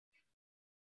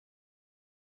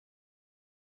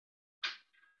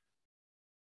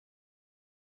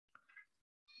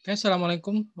Oke,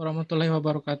 Assalamualaikum warahmatullahi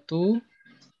wabarakatuh.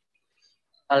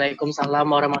 Waalaikumsalam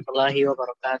warahmatullahi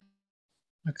wabarakatuh.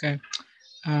 Oke,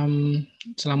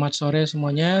 selamat sore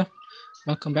semuanya.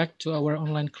 Welcome back to our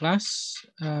online class.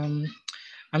 I'm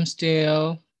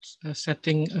still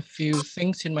setting a few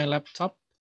things in my laptop.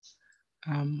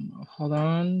 Hold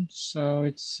on. So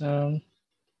it's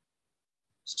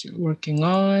still working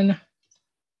on.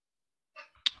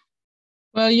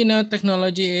 Well, you know,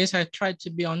 technology is, I tried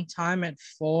to be on time at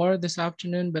 4 this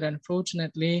afternoon, but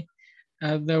unfortunately,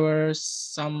 there were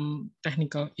some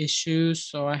technical issues,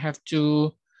 so I have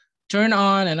to turn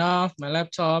on and off my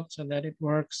laptop so that it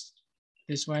works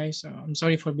this way. So I'm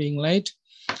sorry for being late.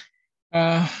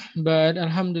 But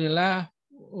Alhamdulillah,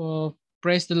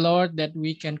 praise the Lord that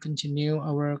we can continue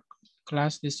our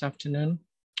class this afternoon.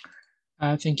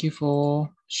 Thank you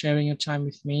for sharing your time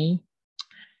with me.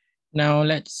 Now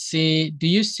let's see, do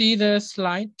you see the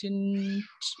slide in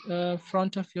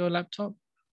front of your laptop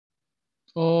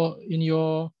or in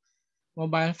your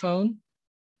mobile phone?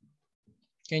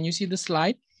 Can you see the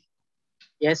slide?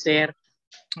 Yes, sir.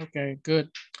 Okay,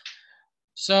 good.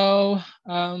 So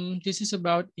this is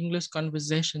about English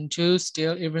conversation too.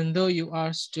 Still, even though you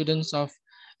are students of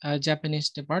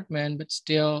Japanese department, but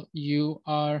still you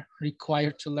are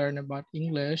required to learn about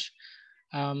English.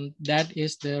 That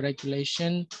is the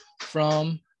regulation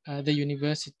from the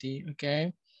university,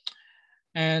 okay?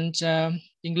 And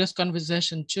English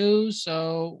conversation too.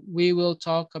 So we will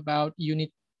talk about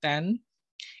unit 10.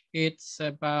 It's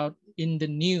about in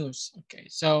the news, okay?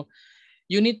 So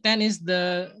Unit 10 is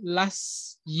the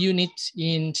last unit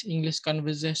in English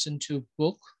Conversation 2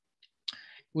 book.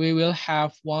 We will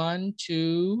have 1,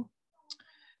 2,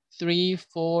 3,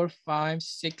 4, 5,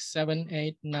 6, 7,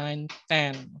 8, 9,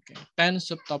 10. Okay, 10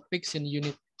 subtopics in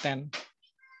Unit 10.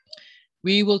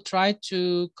 We will try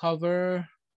to cover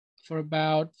for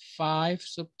about 5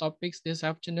 subtopics this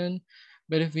afternoon,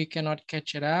 but if we cannot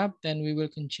catch it up, then we will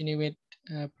continue it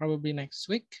probably next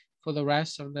week for the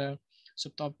rest of the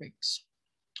subtopics.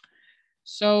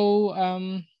 So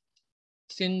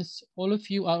since all of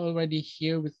you are already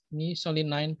here with me, it's only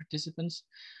 9 participants,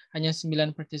 hanya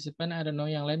 9 partisipan, I don't know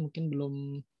yang lain mungkin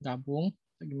belum gabung,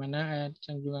 bagaimana,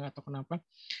 saya juga nggak tahu kenapa.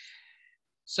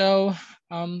 So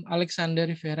Alexander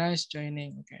Rivera is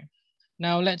joining, okay.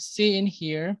 Now let's see in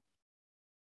here.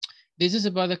 This is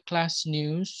about the class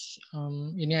news.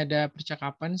 Ini ada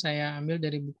percakapan, saya ambil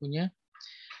dari bukunya.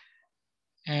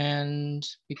 And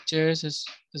pictures,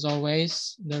 as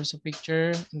always, there's a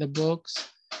picture in the books.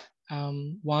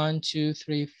 1, 2,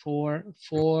 3,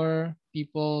 4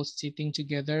 people sitting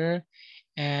together,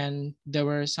 and there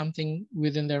were something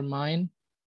within their mind,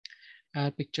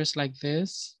 pictures like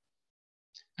this.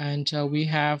 And we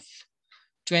have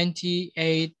 28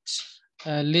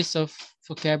 list of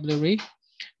vocabulary,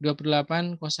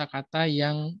 28 kosakata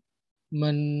yang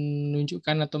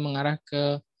menunjukkan atau mengarah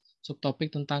ke subtopik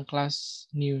tentang kelas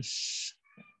news.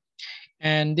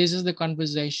 And this is the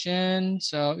conversation.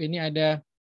 So ini ada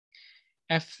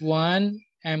F1,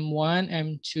 M1,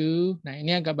 M2. Nah,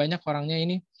 ini agak banyak orangnya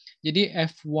ini. Jadi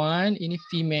F1 ini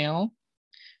female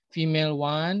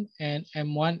 1, and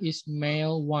M1 is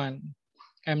male 1.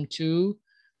 M2,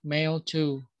 male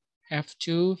 2.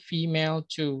 F2, female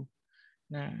 2.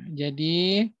 Nah,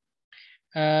 jadi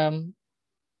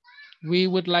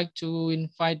we would like to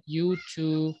invite you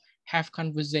to have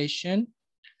conversation,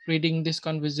 reading this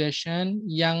conversation.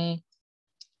 Yang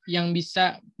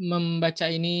bisa membaca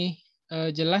ini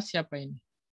jelas siapa ini?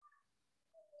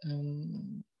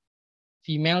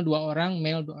 Female 2 orang,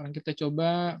 male 2 orang. Kita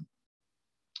coba.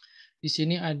 Di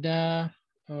sini ada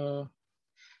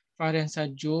Varian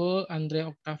Sajul, Andre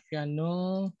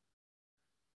Octaviano,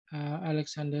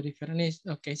 Alexander Rivera.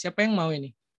 Oke, siapa yang mau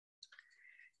ini?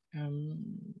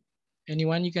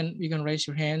 Anyone, you can raise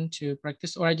your hand to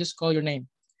practice, or I just call your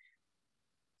name.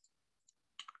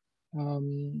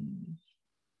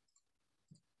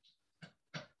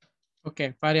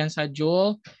 Okay, Varian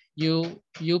Sajul, you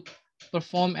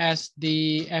perform as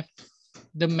the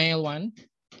male one,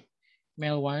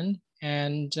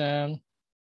 and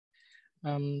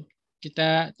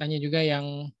kita tanya juga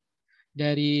yang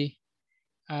dari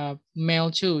male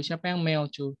 2. Siapa yang male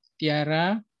 2?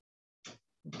 Tiara.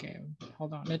 Okay,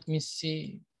 hold on, let me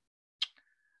see.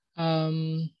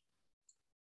 Siapa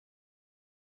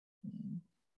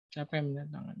yang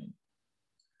menandatangani?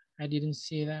 I didn't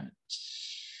see that.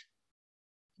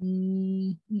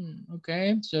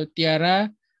 Okay, so Tiara,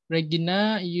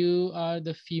 Regina, you are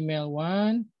the female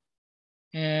one,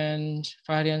 and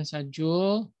Varian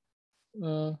Sajul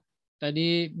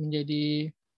tadi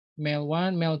menjadi male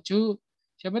 1, male 2.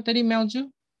 Siapa tadi male 2?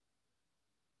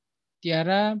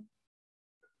 Tiara,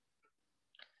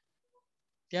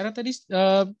 Tiara tadi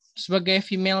sebagai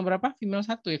female berapa? Female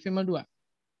 1 ya? Female 2?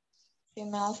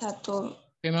 Female 1.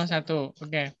 Female 1.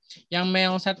 Oke. Yang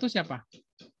male 1 siapa?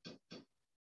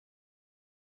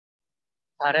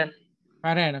 Faren.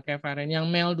 Faren. Oke, Faren. Yang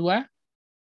male 2?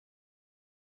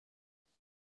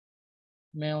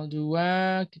 Male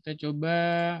 2 kita coba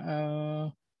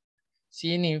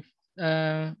sini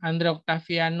Andre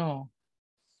Octaviano.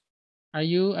 Are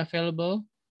you available?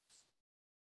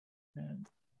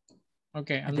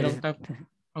 Oke, Andre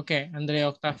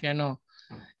Octaviano.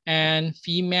 And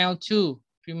female 2.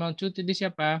 Female 2 tadi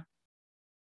siapa?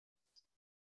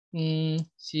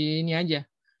 Sini aja.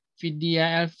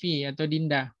 Vidya Elvi atau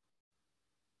Dinda.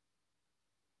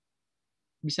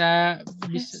 Bisa.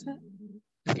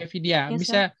 Oke, Vidya. Yes,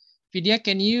 Bisa. sir. Vidya,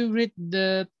 can you read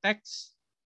the text?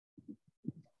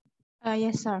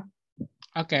 Yes, sir.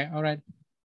 Oke, alright.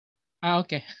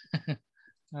 Oke.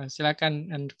 Silakan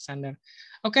Alexander.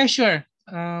 Oke, sure.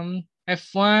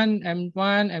 F1,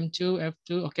 M1, M2, F2.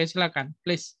 Oke, silakan,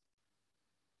 please.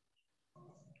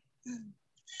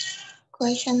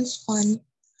 Questions 1.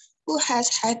 Who has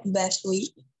had best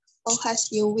week? How has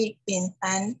your week been,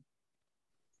 Fan?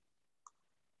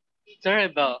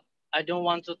 Terrible. I don't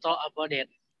want to talk about it.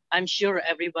 I'm sure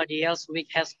everybody else's week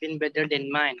has been better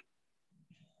than mine.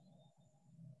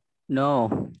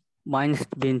 No, mine's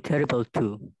been terrible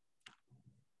too.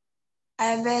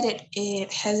 I bet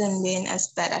it hasn't been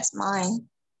as bad as mine.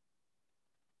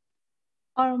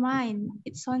 Or mine.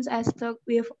 It sounds as though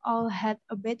we've all had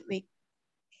a bad week.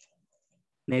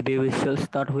 Maybe we should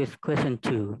start with question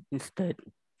 2 instead.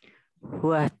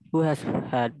 Who has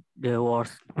had the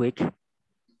worst week?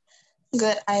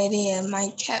 Good idea.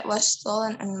 My cat was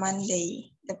stolen on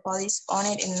Monday. The police found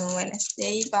it on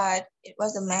Wednesday, but it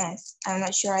was a mess. I'm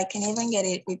not sure I can even get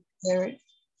it repaired.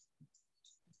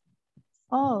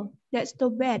 Oh, that's too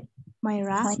bad,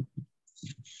 Myra.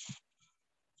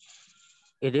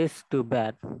 It is too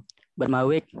bad, but my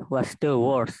week was still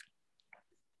worse.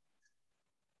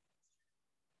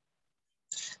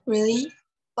 Really?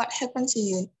 What happened to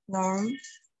you, Norm?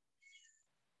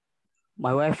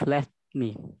 My wife left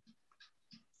me.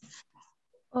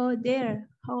 Oh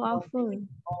dear, how awful.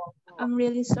 I'm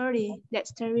really sorry.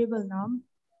 That's terrible, Norm.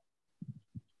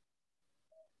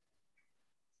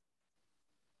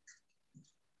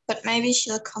 But maybe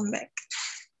she'll come back.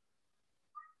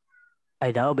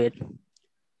 I doubt it.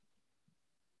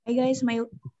 I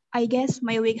guess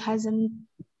my week hasn't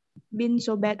been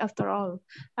so bad after all.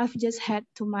 I've just had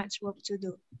too much work to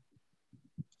do.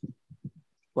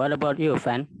 What about you,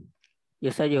 Fan?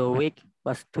 You said your week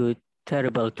was too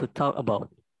terrible to talk about.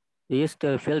 Do you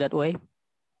still feel that way?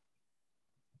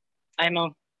 I'm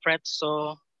afraid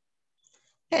so.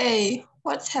 Hey,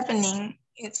 what's happening?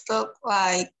 It looked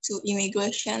like 2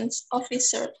 immigration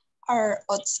officers are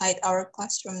outside our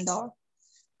classroom door.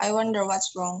 I wonder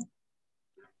what's wrong.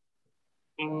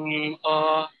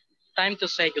 Time to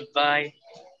say goodbye.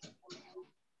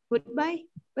 Goodbye.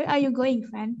 Where are you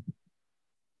going, Fan?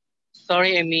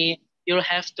 Sorry, Amy. You'll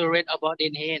have to read about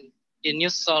it in the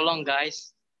news so long,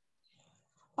 guys.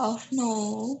 Oh no.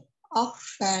 Oh,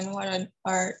 Fan, what on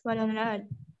earth? What on earth?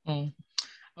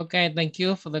 Oke, thank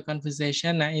you for the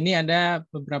conversation. Nah, ini ada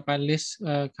beberapa list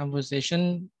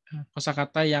conversation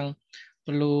kosakata yang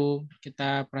perlu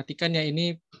kita perhatikan ya.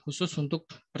 Ini khusus untuk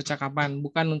percakapan,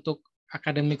 bukan untuk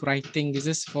academic writing. This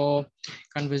is for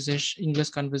conversation, English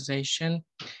conversation.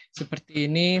 Seperti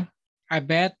ini, I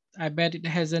bet it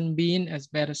hasn't been as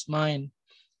bad as mine.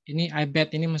 Ini I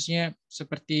bet ini maksudnya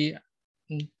seperti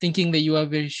thinking that you are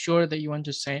very sure that you want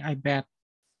to say I bet.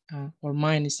 Or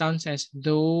mine, it sounds as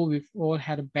though we've all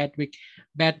had a bad week.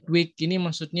 Bad week ini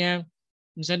maksudnya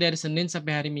misalnya dari Senin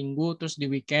sampai hari Minggu terus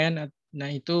di weekend. Nah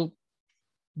itu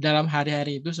dalam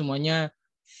hari-hari itu semuanya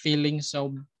feeling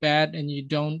so bad and you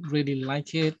don't really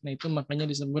like it. Nah itu makanya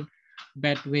disebut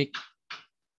bad week.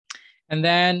 And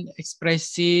then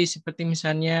ekspresi seperti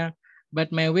misalnya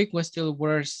but my week was still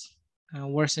worse.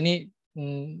 Worse ini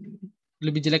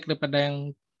lebih jelek daripada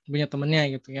yang punya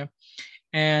temennya gitu ya.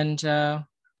 And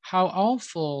how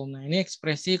awful. Nah, ini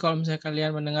ekspresi kalau misalnya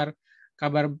kalian mendengar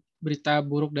kabar berita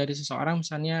buruk dari seseorang,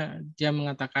 misalnya dia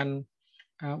mengatakan,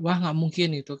 wah nggak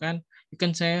mungkin itu kan. You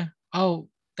can say, oh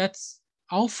that's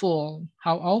awful.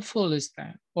 How awful is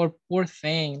that? Or poor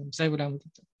thing. Saya bilang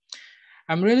begitu.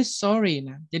 I'm really sorry.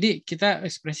 Nah, jadi kita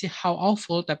ekspresi how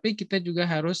awful, tapi kita juga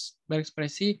harus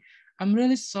berekspresi I'm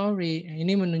really sorry.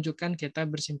 Ini menunjukkan kita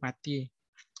bersimpati.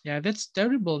 Ya, that's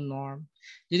terrible, Norm.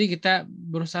 Jadi kita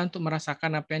berusaha untuk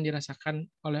merasakan apa yang dirasakan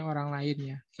oleh orang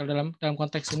lain ya. Kalau dalam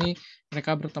konteks ini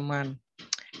mereka berteman.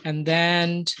 And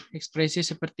then ekspresi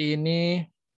seperti ini,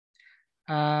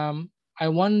 I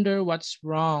wonder what's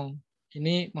wrong.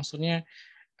 Ini maksudnya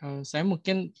saya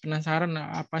mungkin penasaran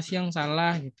apa sih yang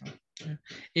salah gitu.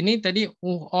 Ini tadi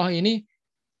ini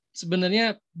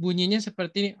sebenarnya bunyinya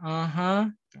seperti ini. Aha.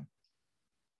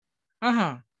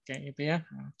 Aha. Kayak gitu ya.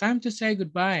 Time to say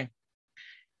goodbye.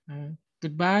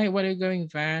 Goodbye, where are you going,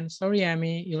 Van? Sorry,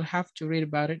 Amy, you'll have to read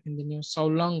about it in the news. So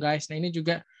long, guys. Nah, ini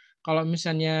juga kalau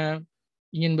misalnya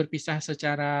ingin berpisah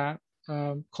secara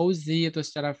cozy atau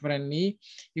secara friendly,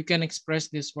 you can express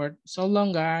this word. So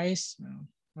long, guys.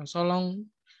 So long,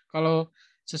 kalau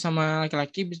sesama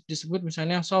laki-laki disebut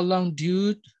misalnya so long,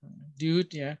 dude. Dude,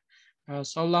 ya.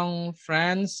 So long,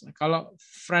 friends. Kalau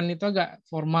friend itu agak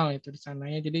formal itu di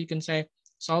sana ya. Jadi you can say,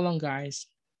 so long, guys.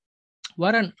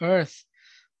 What on earth?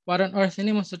 What on earth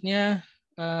ini maksudnya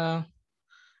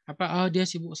apa? Oh, dia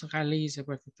sibuk sekali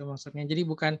seperti itu maksudnya. Jadi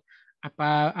bukan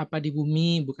apa di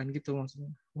bumi, bukan gitu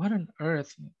maksudnya. What on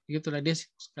earth? Gitulah, dia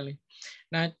sibuk sekali.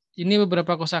 Nah, ini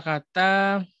beberapa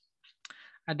kosakata.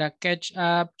 Ada catch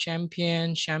up,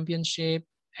 champion, championship,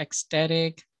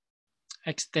 ecstatic,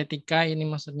 ecstatica ini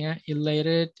maksudnya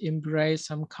elated,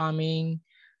 embrace, homecoming,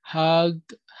 hug,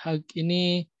 hug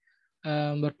ini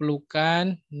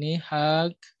berpelukan, ini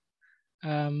hug.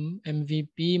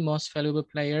 MVP, most valuable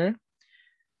player,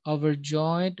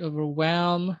 overjoyed,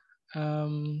 overwhelmed,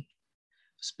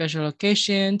 special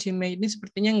occasion, teammate. Ini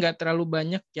sepertinya nggak terlalu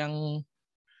banyak yang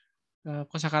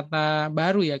kosakata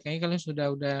baru ya. Kayaknya kalian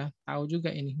udah tahu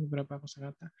juga ini beberapa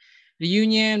kosakata.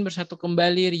 Reunion, bersatu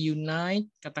kembali, reunite,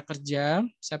 kata kerja,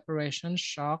 separation,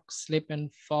 shock, slip and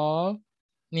fall.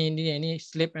 Ini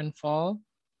slip and fall,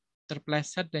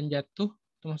 terpleset dan jatuh.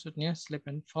 Itu maksudnya slip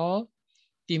and fall.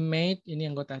 Teammate, ini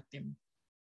anggota tim.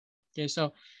 Oke,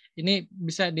 so ini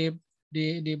bisa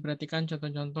diperhatikan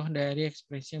contoh-contoh dari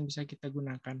ekspresi yang bisa kita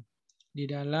gunakan di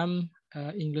dalam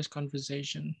English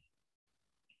conversation.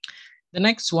 The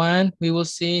next one, we will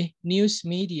see news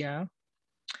media.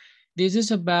 This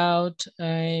is about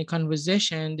a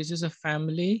conversation. This is a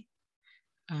family.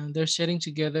 They're sitting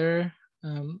together,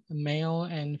 a male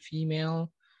and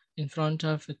female, in front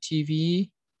of a TV.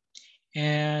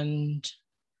 And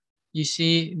you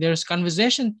see there's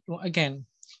conversation again,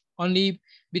 only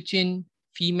between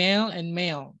female and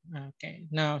male. Okay,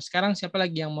 now sekarang siapa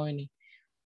lagi yang mau ini?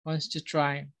 Wants to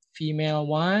try female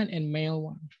one and male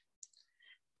one.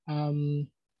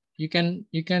 You can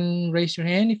raise your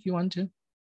hand if you want to.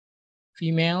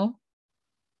 Female.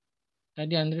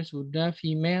 Tadi Andre sudah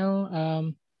female.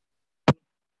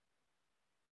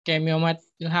 Okay, Muhammad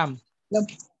Ilham.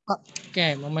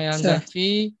 Okay, Muhammad Ilham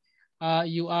Zalfi.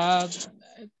 You are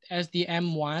as the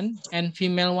M1 and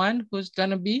female one. Who's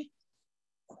gonna be?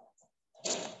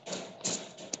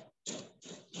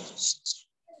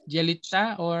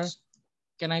 Jelita, or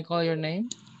can I call your name?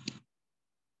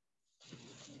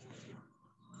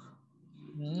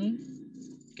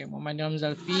 Okay, Muhammad Ilham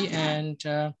Zalfi and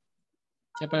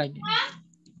siapa lagi?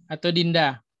 Atau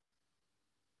Dinda?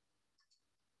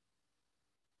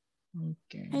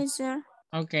 Okay. Hi, sir.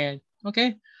 Okay.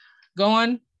 Go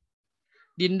on.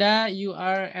 Dinda, you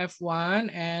are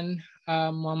F1 and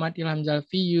Muhammad Ilham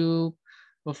Zalfi, you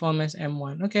perform as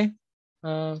M1. Okay.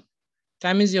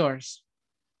 Time is yours.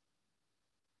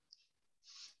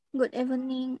 Good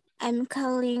evening. I'm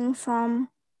calling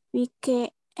from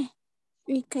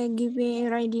WKGB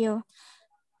radio.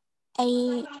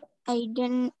 I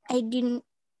didn't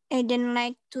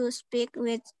like to speak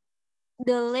with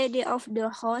the lady of the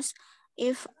house,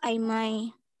 if I may.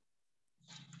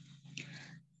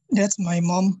 That's my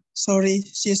mom. Sorry,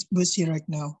 she's busy right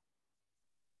now.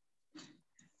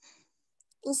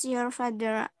 Is your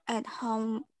father at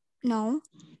home now?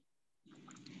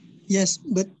 Yes,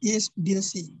 but he's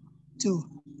busy too.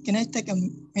 Can I take a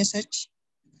message?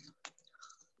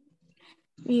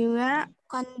 We were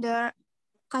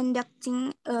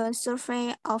conducting a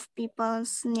survey of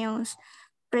people's news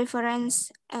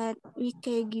preference at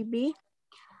WKGB.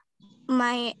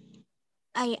 May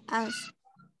I ask,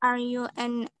 are you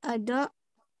an adult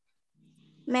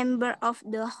member of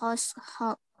the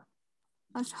household?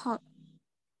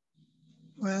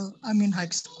 Well, I'm in high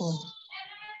school.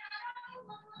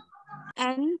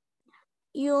 And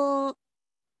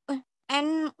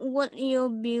would you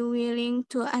be willing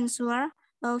to answer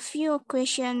a few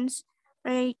questions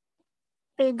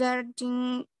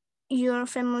regarding your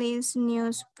family's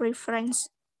news preference?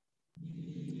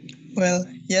 Well,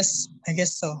 yes, I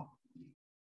guess so.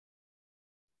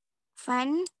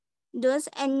 Fine. Does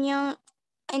anyone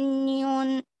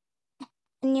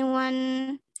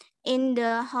in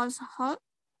the household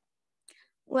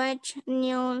watch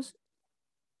news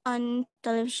on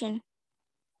television?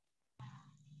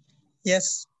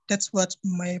 Yes, That's what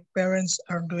my parents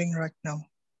are doing right now.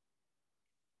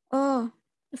 Oh,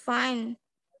 fine.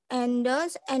 And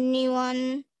does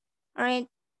anyone read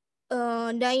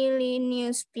a daily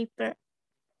newspaper?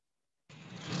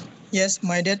 Yes,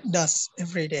 my dad does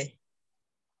every day.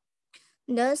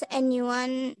 Does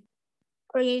anyone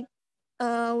read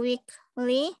a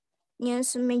weekly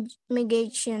news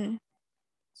magazine?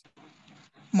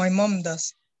 My mom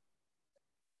does.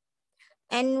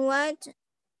 And what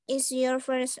is your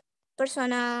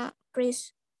personal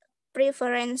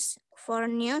preference for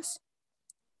news?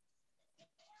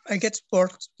 I get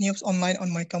sports news online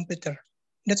on my computer.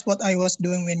 That's what I was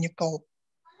doing when you called.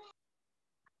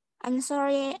 I'm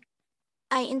sorry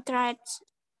I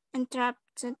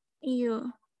interrupted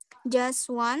you. Just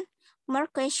one more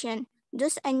question.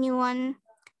 Does anyone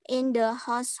in the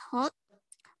household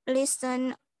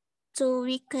listen to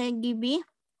WKDB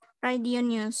radio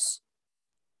news?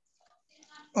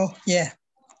 Oh, yeah.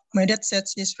 My dad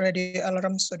sets his radio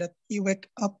alarm so that he wake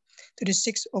up to the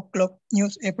 6 o'clock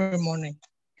news every morning.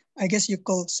 I guess you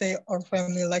could say our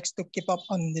family likes to keep up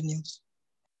on the news.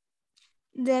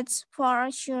 That's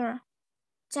for sure.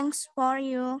 Thanks for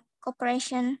your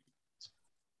cooperation.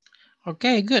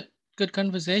 Okay, good. Good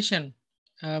conversation.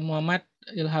 Muhammad,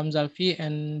 Ilham Zalfi,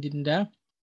 and Dinda.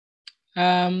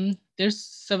 There's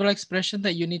several expression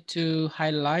that you need to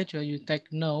highlight or you take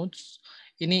notes.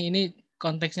 Ini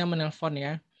konteksnya menelpon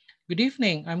ya. Good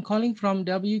evening. I'm calling from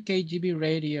WKGB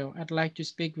Radio. I'd like to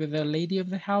speak with the lady of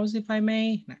the house if I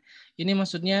may. Nah, ini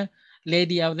maksudnya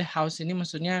lady of the house ini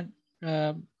maksudnya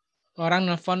orang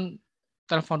nelpon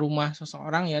telepon rumah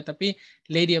seseorang ya, tapi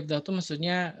lady of the house itu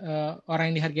maksudnya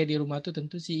orang yang dihargai di rumah itu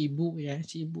tentu si ibu ya,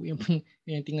 si ibu yang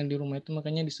tinggal di rumah itu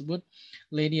makanya disebut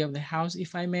lady of the house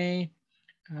if I may.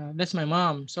 That's my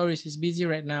mom. Sorry, she's busy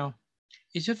right now.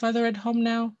 Is your father at home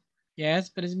now?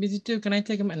 Yes, but he's busy too. Can I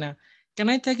take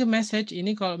a message?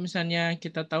 Ini kalau misalnya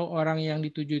kita tahu orang yang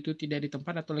dituju itu tidak di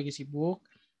tempat atau lagi sibuk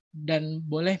dan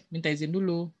boleh minta izin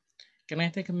dulu. Can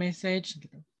I take a message?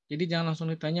 Gitu. Jadi jangan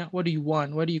langsung ditanya, what do you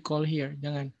want? What do you call here?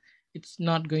 Jangan. It's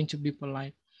not going to be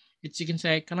polite. You can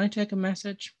say, can I take a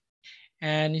message?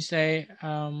 And you say,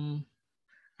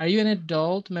 are you an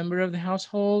adult member of the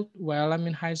household? Well, I'm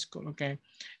in high school. Okay.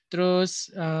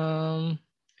 Terus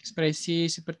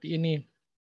ekspresi seperti ini.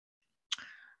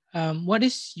 What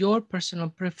is your personal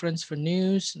preference for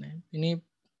news? Nah, ini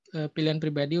pilihan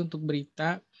pribadi untuk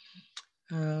berita.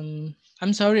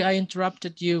 I'm sorry I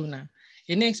interrupted you. Nah,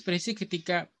 ini ekspresi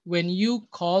ketika when you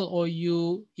call or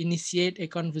you initiate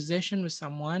a conversation with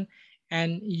someone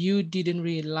and you didn't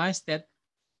realize that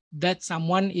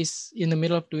someone is in the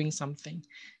middle of doing something.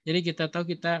 Jadi kita tahu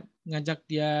kita ngajak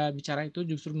dia bicara itu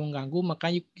justru mengganggu,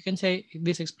 maka you can say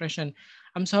this expression,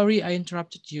 I'm sorry I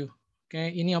interrupted you.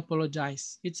 Okay, ini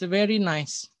apologize. It's a very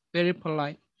nice, very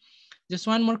polite. Just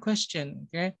one more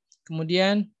question. Okay,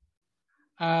 kemudian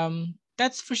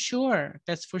that's for sure.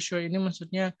 That's for sure. Ini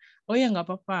maksudnya, oh ya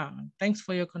nggak apa-apa. Thanks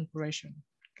for your cooperation.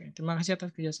 Okay, terima kasih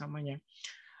atas kerjasamanya.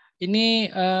 Ini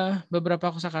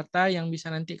beberapa kosakata yang bisa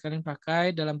nanti kalian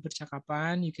pakai dalam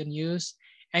percakapan. You can use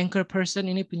anchor person,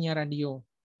 ini penyiar radio,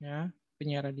 ya,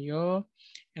 penyiar radio.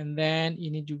 And then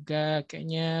ini juga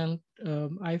kayaknya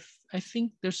I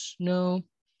think there's no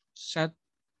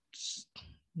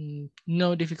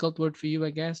difficult word for you,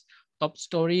 I guess. Top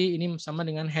story ini sama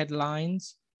dengan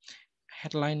headlines,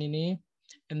 headline ini.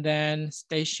 And then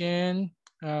station,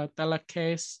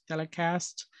 telecast,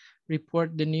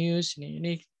 report the news.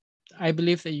 Ini I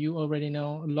believe that you already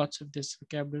know lots of this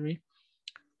vocabulary.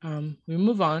 We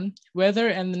move on. Weather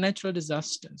and the natural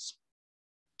disasters.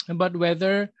 About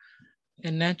weather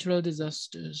and natural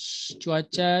disasters.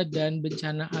 Cuaca dan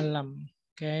bencana alam.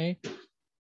 Okay.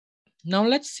 Now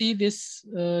let's see this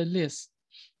list.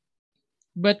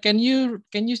 But can you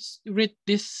read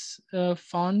this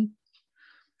font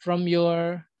from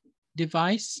your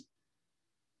device?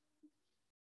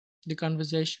 The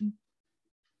conversation.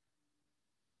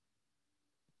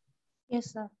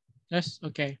 Yes, sir. Yes,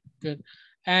 okay, good.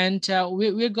 And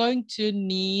we're going to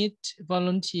need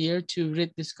volunteer to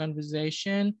read this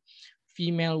conversation,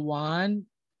 female 1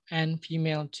 and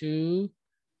female 2,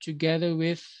 together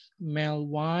with male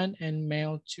 1 and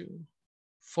male 2.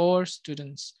 4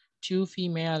 students, 2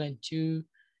 female and 2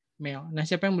 male. Nah,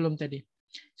 siapa yang belum tadi?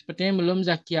 Sepertinya belum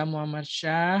Zakia Muhammad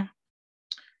Syah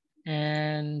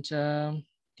and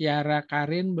Tiara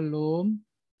Karin belum.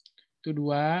 Itu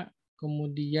 2.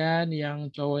 Kemudian yang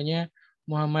cowoknya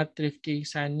Muhammad Rifki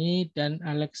Sani dan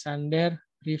Alexander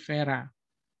Rivera.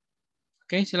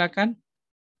 Oke, silakan.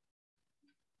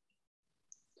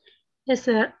 Yes,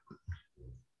 sir.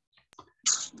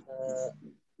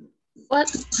 What?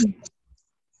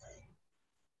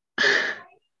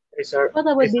 Sir, What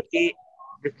about this?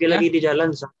 Rifki Ya? lagi di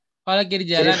jalan, Sir. Oh, lagi di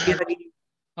Si jalan. Rifki lagi.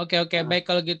 Oke. Baik,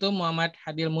 kalau gitu Muhammad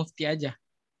Hadil Mufti aja.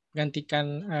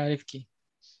 Gantikan Rifki.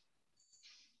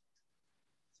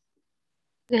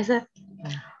 Yes, sir.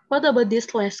 What about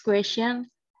this last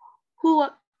question? Who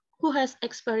has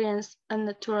experienced a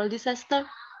natural disaster?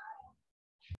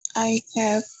 I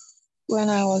have, when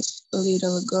I was a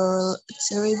little girl, a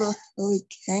terrible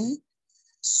hurricane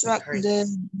struck the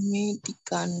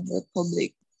Dominican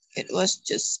Republic. It was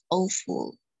just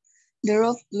awful. The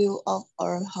roof blew off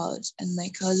our house and my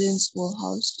cousin's whole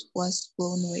house was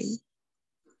blown away.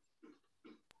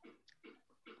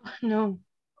 No.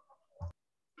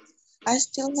 I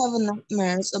still have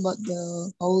nightmares about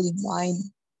the holy wine.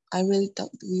 I really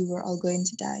thought we were all going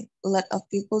to die. A lot of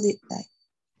people did die.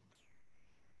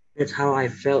 That's how I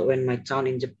felt when my town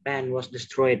in Japan was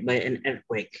destroyed by an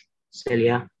earthquake,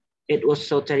 Celia. It was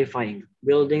so terrifying.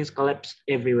 Buildings collapsed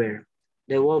everywhere.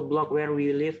 The whole block where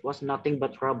we live was nothing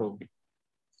but rubble.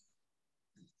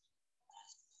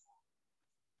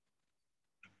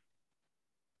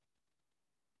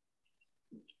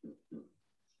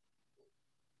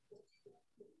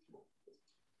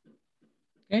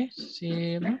 Oke,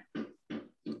 si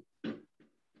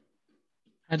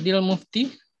Hadil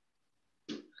Mufti.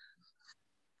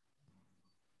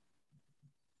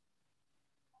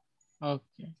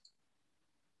 Oke.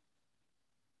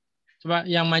 Coba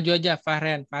yang maju aja,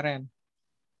 Fahren.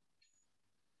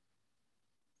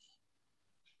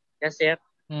 Yes, sir.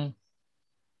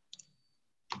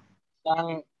 Yang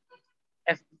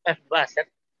F bus, sir.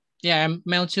 Yeah,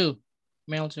 mail too.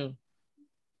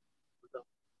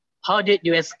 How did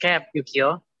you escape,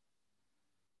 Yukio?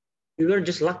 We were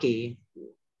just lucky.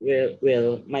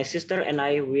 Well, my sister and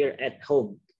I were at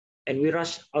home, and we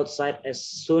rushed outside as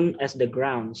soon as the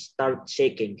ground started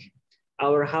shaking.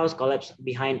 Our house collapsed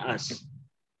behind us.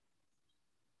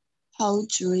 How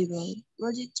terrible.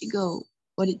 Where did you go?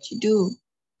 What did you do?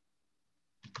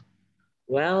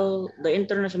 Well, the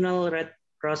International Red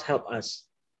Cross helped us.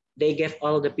 They gave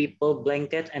all the people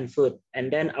blankets and food, and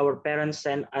then our parents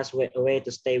sent us away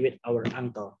to stay with our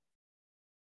uncle.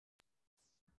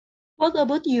 What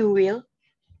about you, Will?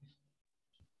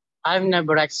 I've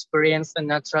never experienced a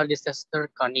natural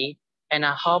disaster, Connie, and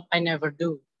I hope I never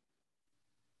do.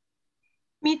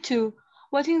 Me too.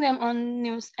 Watching them on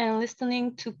news and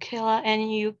listening to Kayla and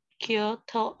Yukio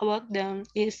talk about them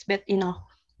is bad enough.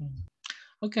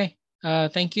 Okay,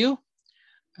 thank you.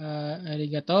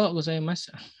 Arigato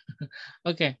gozaimasu.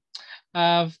 Okay.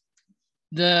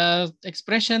 The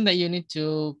expression that you need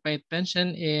to pay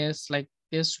attention is like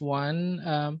this one.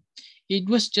 It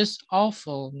was just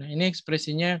awful. Nah, ini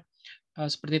ekspresinya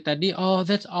seperti tadi. Oh,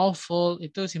 that's awful.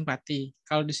 Itu simpati.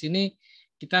 Kalau di sini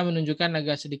kita menunjukkan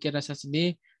agak sedikit rasa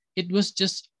sedih. It was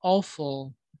just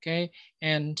awful. Okay,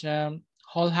 and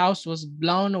whole house was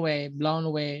blown away.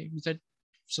 Bisa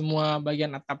semua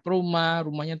bagian atap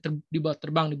rumahnya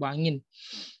terbang di bawah angin.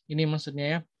 Ini maksudnya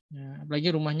ya. Nah,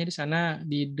 apalagi rumahnya di sana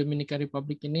di Dominican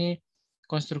Republic ini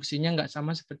konstruksinya nggak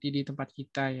sama seperti di tempat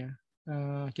kita ya.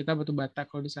 Kita batu bata,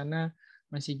 kalau di sana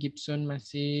masih gypsum,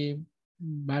 masih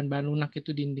bahan-bahan lunak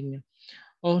itu dindingnya.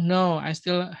 Oh no, I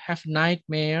still have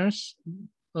nightmares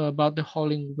about the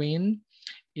howling wind.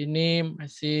 Ini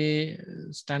masih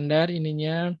standar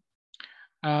ininya.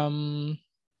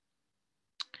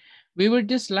 We were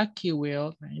just lucky,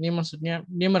 Will. Nah, ini maksudnya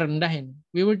dia merendah ini.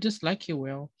 We were just lucky,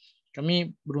 Will.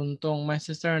 Kami beruntung. My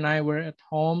sister and I were at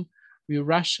home. We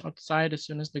rushed outside as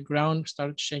soon as the ground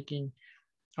started shaking.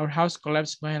 Our house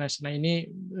collapsed behind us. Nah, ini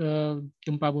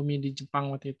gempa bumi di Jepang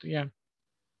waktu itu ya.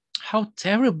 How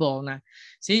terrible. Nah,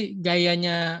 si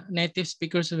gayanya native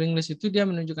speakers of English itu dia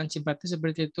menunjukkan simpati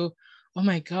seperti itu. Oh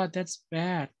my God, that's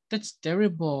bad. That's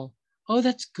terrible. Oh,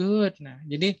 that's good. Nah,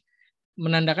 jadi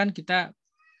menandakan kita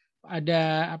ada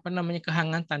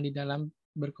kehangatan di dalam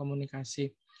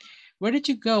berkomunikasi. Where did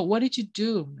you go? What did you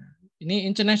do? Nah, ini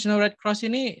International Red Cross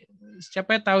ini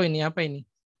siapa yang tahu ini apa ini?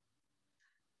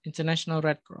 International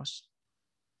Red Cross.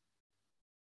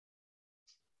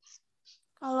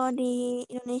 Kalau di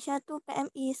Indonesia tuh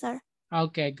PMI, sir.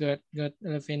 Okay, good,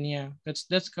 Lavinia.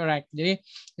 That's correct. Jadi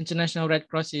International Red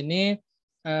Cross ini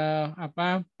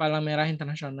Palang Merah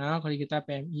Internasional. Kalau kita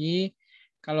PMI.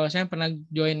 Kalau saya pernah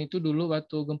join itu dulu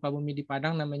waktu gempa bumi di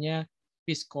Padang, namanya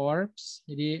Peace Corps.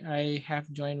 Jadi I have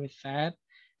joined with that.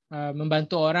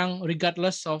 Membantu orang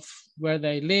regardless of where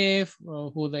they live,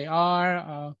 who they are,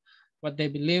 what they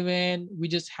believe in. We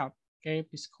just help. Okay,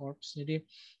 Peace Corps. Jadi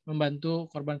membantu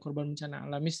korban-korban bencana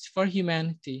alam. It's for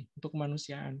humanity, untuk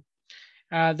kemanusiaan.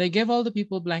 They gave all the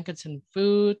people blankets and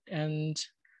food and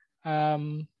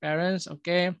parents.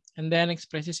 Okay, and then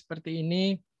ekspresi seperti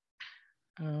ini.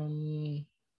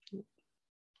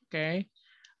 Okay,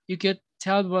 you could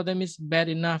tell about them is bad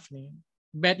enough nih.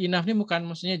 Bad enough nih bukan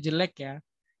maksudnya jelek ya,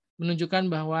 menunjukkan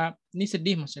bahwa ini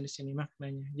sedih maksudnya di sini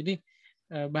maknanya. Jadi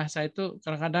bahasa itu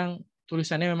kadang-kadang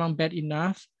tulisannya memang bad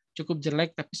enough, cukup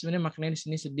jelek, tapi sebenarnya maknanya di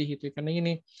sini sedih gitu. Karena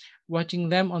ini watching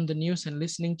them on the news and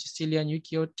listening to Celia and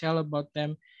Yukio tell about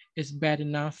them is bad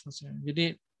enough maksudnya. Jadi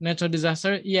natural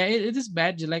disaster, ya it is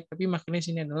bad, jelek, tapi maknanya di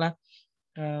sini adalah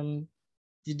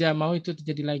tidak mau itu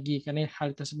terjadi lagi karena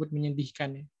hal tersebut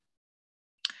menyedihkan ya.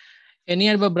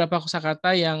 Ini ada beberapa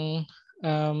kosakata yang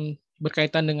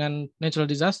berkaitan dengan natural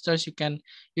disasters. You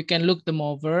can look them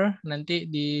over nanti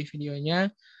di videonya.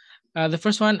 The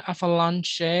first one,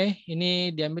 avalanche.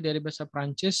 Ini diambil dari bahasa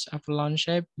Prancis.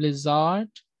 Avalanche, blizzard.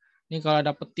 Ini kalau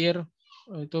ada petir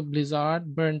itu blizzard.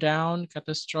 Burn down,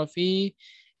 catastrophe.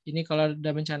 Ini kalau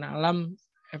ada bencana alam,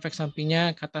 efek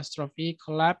sampingnya catastrophe,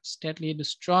 collapse, deadly,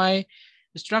 destroy,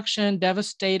 destruction,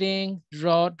 devastating,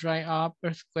 drought, dry up,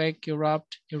 earthquake,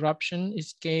 erupt, eruption,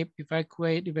 escape,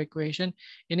 evacuate, evacuation.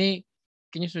 Ini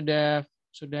kayaknya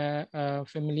sudah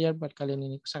familiar buat kalian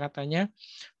ini kosakatanya.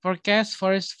 Forecast,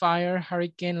 forest fire,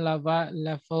 hurricane, lava,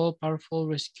 level, powerful,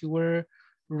 rescuer,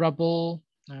 rubble.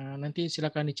 Nah, nanti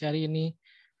silakan dicari ini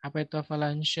apa itu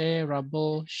avalanche,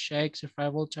 rubble, shake,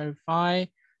 survival, terrify,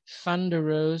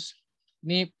 thunderous.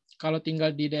 Ini kalau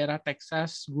tinggal di daerah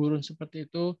Texas, gurun seperti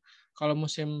itu, kalau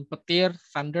musim petir,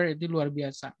 thunder itu luar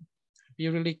biasa. Be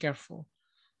really careful.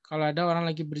 Kalau ada orang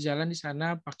lagi berjalan di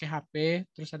sana pakai HP,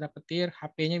 terus ada petir,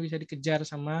 HP-nya bisa dikejar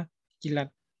sama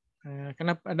kilat.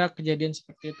 Karena ada kejadian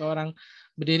seperti itu, orang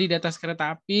berdiri di atas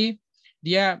kereta api,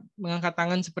 dia mengangkat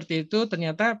tangan seperti itu,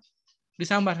 ternyata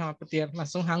disambar sama petir,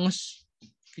 langsung hangus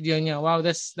videonya. Wow,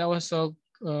 that was so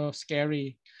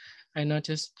scary. I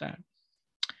noticed that.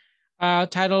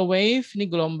 Tidal wave, ini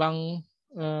gelombang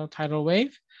tidal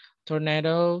wave,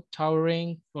 tornado,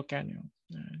 towering, volcano.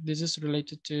 This is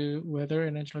related to weather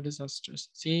and natural disasters.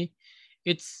 See,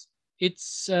 it's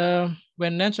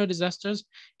when natural disasters,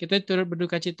 kita turut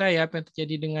berduka cita ya apa yang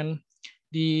terjadi dengan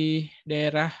di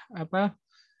daerah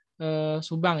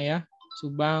Subang ya,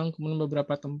 Subang, kemudian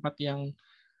beberapa tempat yang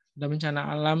ada bencana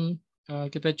alam,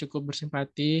 kita cukup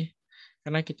bersimpati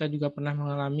karena kita juga pernah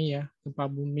mengalami ya gempa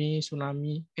bumi,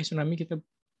 tsunami. Tsunami kita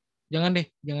jangan,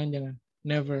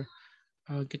 never.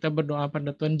 Kita berdoa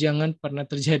pada Tuhan jangan pernah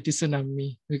terjadi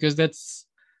tsunami because that's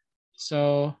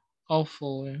so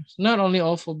awful. Not only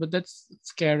awful, but that's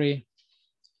scary.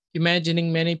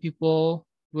 Imagining many people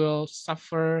will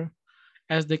suffer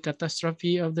as the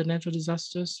catastrophe of the natural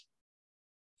disasters.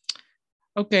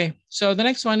 Okay, so the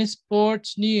next one is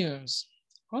sports news.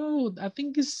 Oh, I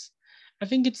think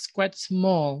it's quite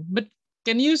small, but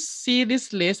can you see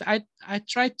this list? I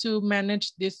tried to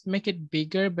manage this, make it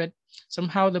bigger, but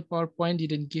somehow the PowerPoint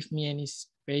didn't give me any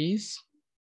space.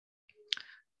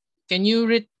 Can you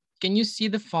read? Can you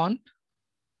see the font?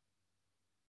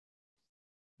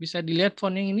 Bisa dilihat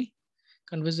font yang ini?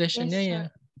 Conversationnya ya.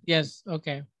 Yes,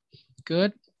 okay.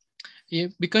 Good.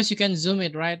 Because you can zoom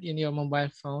it right in your mobile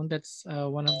phone. That's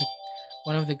one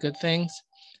of the good things.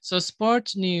 So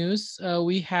sports news,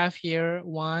 we have here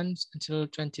 1 until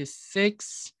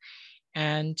 26,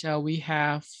 and we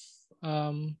have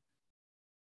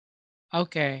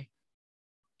okay,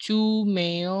 2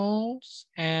 males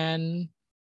and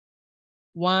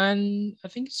 1, I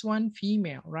think it's 1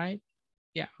 female, right?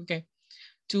 Yeah, okay.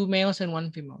 2 males and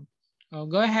 1 female.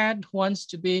 Go ahead, who wants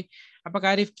to be,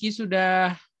 apakah Rifki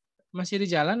sudah masih di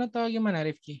jalan atau gimana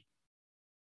Rifki?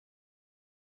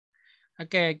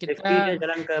 Oke, kita Rifki dia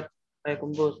jalan ke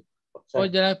Payakumbuh. Oh,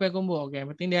 jalan ke Payakumbuh. Oke,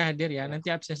 penting dia hadir ya.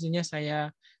 Nanti absensinya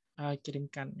saya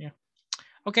kirimkan ya.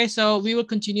 Oke, so we will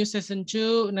continue session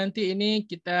 2. Nanti ini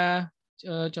kita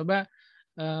coba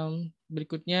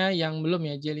berikutnya yang belum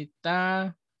ya,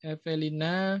 Jelita,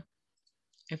 Evelina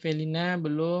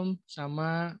belum,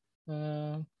 sama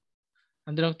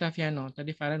Andrea Octaviano.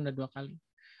 Tadi Farhan udah 2 kali.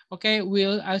 Okay,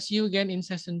 I'll see you again in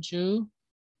session 2.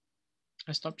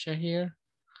 I stop share here.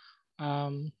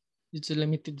 It's a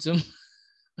limited Zoom.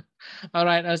 All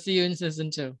right, I'll see you in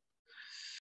session 2.